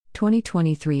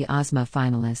2023 Ozma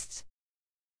Finalists.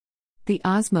 The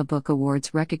Ozma Book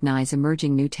Awards recognize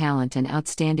emerging new talent and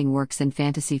outstanding works in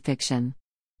fantasy fiction.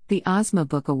 The Ozma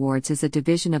Book Awards is a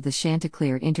division of the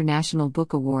Chanticleer International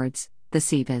Book Awards, the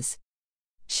CIBAs.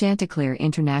 Chanticleer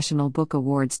International Book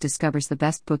Awards discovers the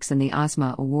best books in the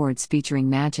Ozma Awards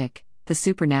featuring magic, the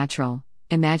supernatural,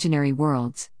 imaginary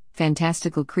worlds,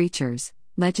 fantastical creatures,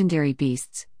 legendary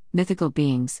beasts, mythical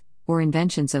beings, or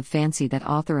inventions of fancy that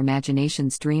author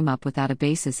imaginations dream up without a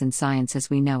basis in science as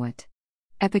we know it.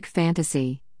 Epic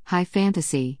fantasy, high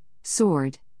fantasy,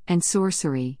 sword and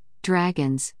sorcery,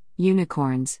 dragons,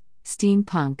 unicorns,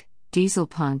 steampunk,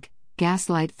 dieselpunk,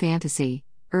 gaslight fantasy,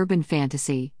 urban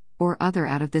fantasy, or other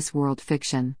out-of-this-world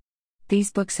fiction.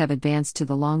 These books have advanced to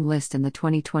the long list in the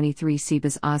 2023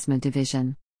 CIBA's Ozma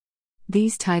division.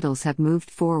 These titles have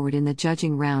moved forward in the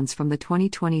judging rounds from the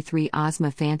 2023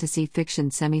 Ozma Fantasy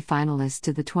Fiction semi-finalists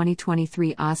to the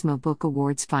 2023 Ozma Book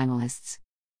Awards finalists.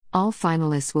 All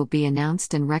finalists will be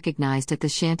announced and recognized at the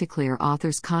Chanticleer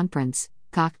Authors Conference,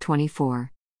 COC24.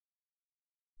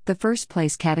 The first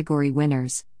place category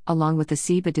winners, along with the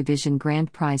CIBA Division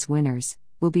Grand Prize winners,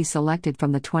 will be selected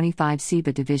from the 25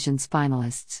 CIBA Divisions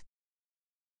finalists.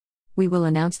 We will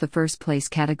announce the first place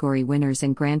category winners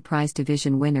and Grand Prize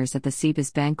Division winners at the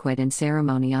CIBA's banquet and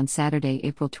ceremony on Saturday,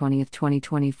 April 20,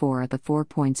 2024 at the 4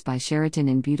 Points by Sheraton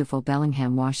in beautiful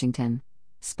Bellingham, Washington.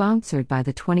 Sponsored by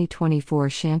the 2024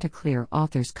 Chanticleer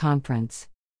Authors Conference.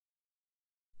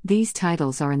 These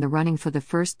titles are in the running for the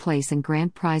first place and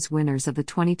Grand Prize winners of the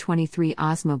 2023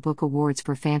 Ozma Book Awards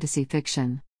for Fantasy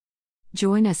Fiction.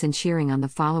 Join us in cheering on the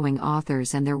following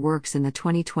authors and their works in the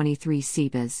 2023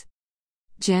 CIBAs.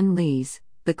 Jen Lees,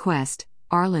 The Quest,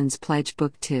 Arlen's Pledge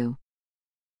Book 2.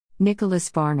 Nicholas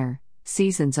Varner,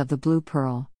 Seasons of the Blue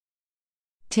Pearl.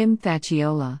 Tim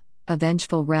Faciola, A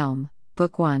Vengeful Realm,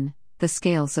 Book 1, The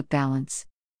Scales of Balance.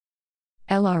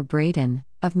 L.R. Braden,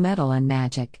 Of Metal and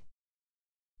Magic.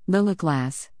 Lilla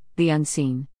Glass, The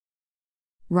Unseen.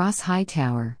 Ross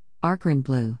Hightower, Arcrin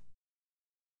Blue.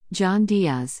 John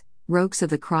Diaz, Rogues of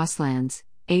the Crosslands,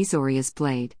 Azoria's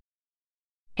Blade.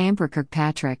 Amber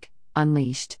Kirkpatrick,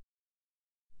 Unleashed.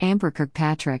 Amber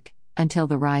Kirkpatrick, Until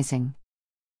the Rising.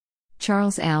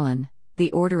 Charles Allen,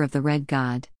 The Order of the Red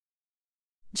God.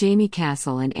 Jamie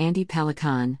Castle and Andy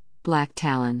Pelican, Black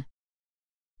Talon.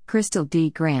 Crystal D.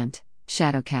 Grant,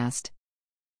 Shadowcast.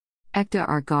 Ekta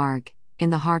R. Garg, In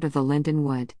the Heart of the Linden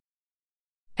Wood.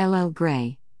 L.L.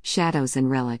 Gray, Shadows and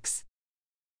Relics.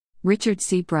 Richard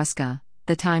C. Brusca,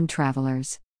 The Time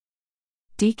Travelers.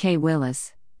 D.K.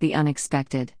 Willis, The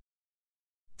Unexpected.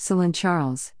 Celine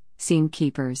Charles, Scene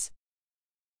Keepers.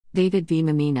 David V.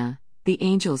 Mamina, The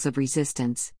Angels of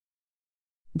Resistance.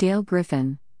 Dale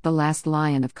Griffin, The Last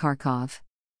Lion of Kharkov.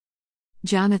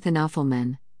 Jonathan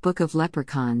Uffelman, Book of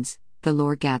Leprechauns, The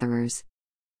Lore Gatherers.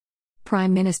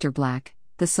 Prime Minister Black,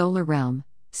 The Solar Realm,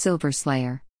 Silver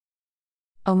Slayer.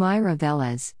 Omaira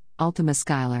Velez, Ultima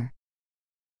Skylar.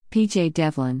 P.J.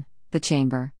 Devlin, The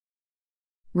Chamber.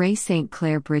 Ray St.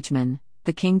 Clair Bridgman,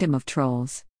 The Kingdom of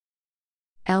Trolls.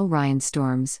 L. Ryan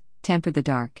Storms, Temper the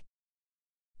Dark.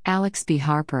 Alex B.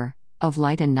 Harper, Of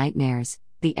Light and Nightmares,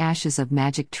 The Ashes of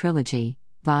Magic Trilogy,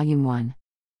 Volume 1.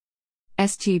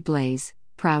 S.G. Blaze,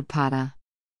 Proud Pata.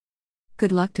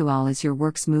 Good luck to all as your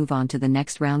works move on to the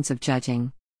next rounds of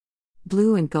judging.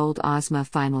 Blue and Gold Ozma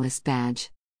Finalist Badge.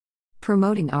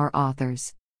 Promoting our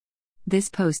authors. This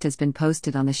post has been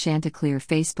posted on the Chanticleer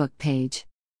Facebook page.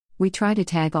 We try to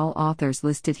tag all authors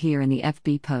listed here in the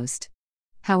FB post.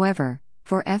 However,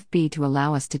 for FB to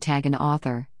allow us to tag an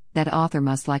author, that author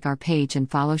must like our page and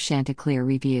follow Chanticleer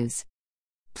Reviews.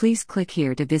 Please click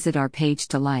here to visit our page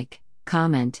to like,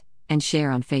 comment, and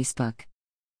share on Facebook.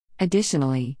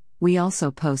 Additionally, we also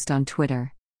post on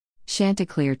Twitter.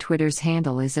 Chanticleer Twitter's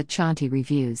handle is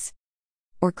 @ChantiReviews.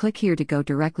 Or click here to go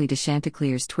directly to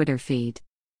Chanticleer's Twitter feed.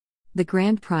 The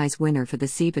grand prize winner for the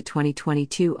CIBA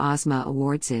 2022 Ozma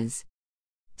Awards is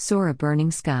Sora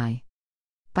Burning Sky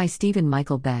by Stephen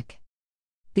Michael Beck.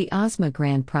 The Ozma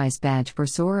Grand Prize Badge for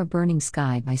Sora Burning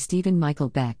Sky by Stephen Michael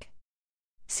Beck.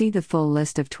 See the full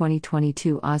list of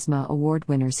 2022 Ozma Award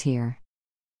winners here.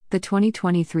 The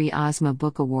 2023 Ozma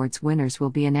Book Awards winners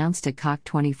will be announced at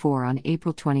COC24 on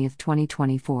April 20,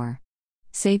 2024.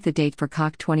 Save the date for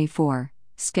COC24,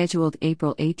 scheduled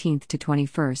April 18 to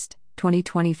 21,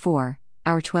 2024,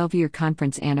 our 12-year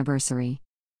conference anniversary.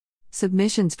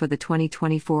 Submissions for the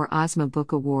 2024 Ozma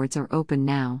Book Awards are open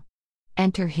now.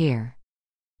 Enter here.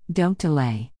 Don't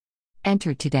delay.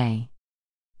 Enter today.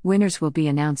 Winners will be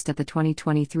announced at the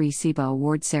 2023 CIBA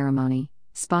Award Ceremony,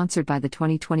 sponsored by the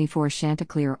 2024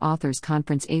 Chanticleer Authors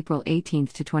Conference April 18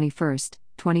 to 21,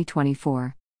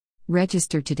 2024.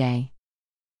 Register today.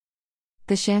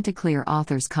 The Chanticleer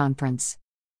Authors Conference.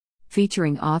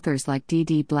 Featuring authors like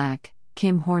D.D. Black,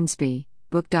 Kim Hornsby,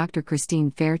 Book Dr.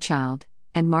 Christine Fairchild,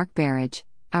 and Mark Barrage,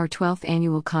 our 12th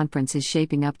annual conference is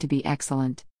shaping up to be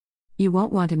excellent. You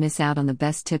won't want to miss out on the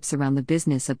best tips around the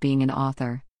business of being an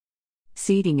author.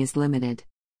 Seating is limited.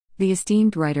 The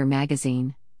esteemed Writer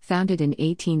magazine, founded in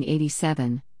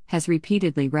 1887, has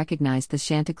repeatedly recognized the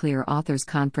Chanticleer Authors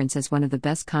Conference as one of the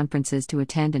best conferences to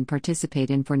attend and participate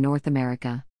in for North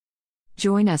America.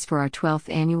 Join us for our 12th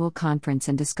annual conference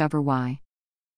and discover why.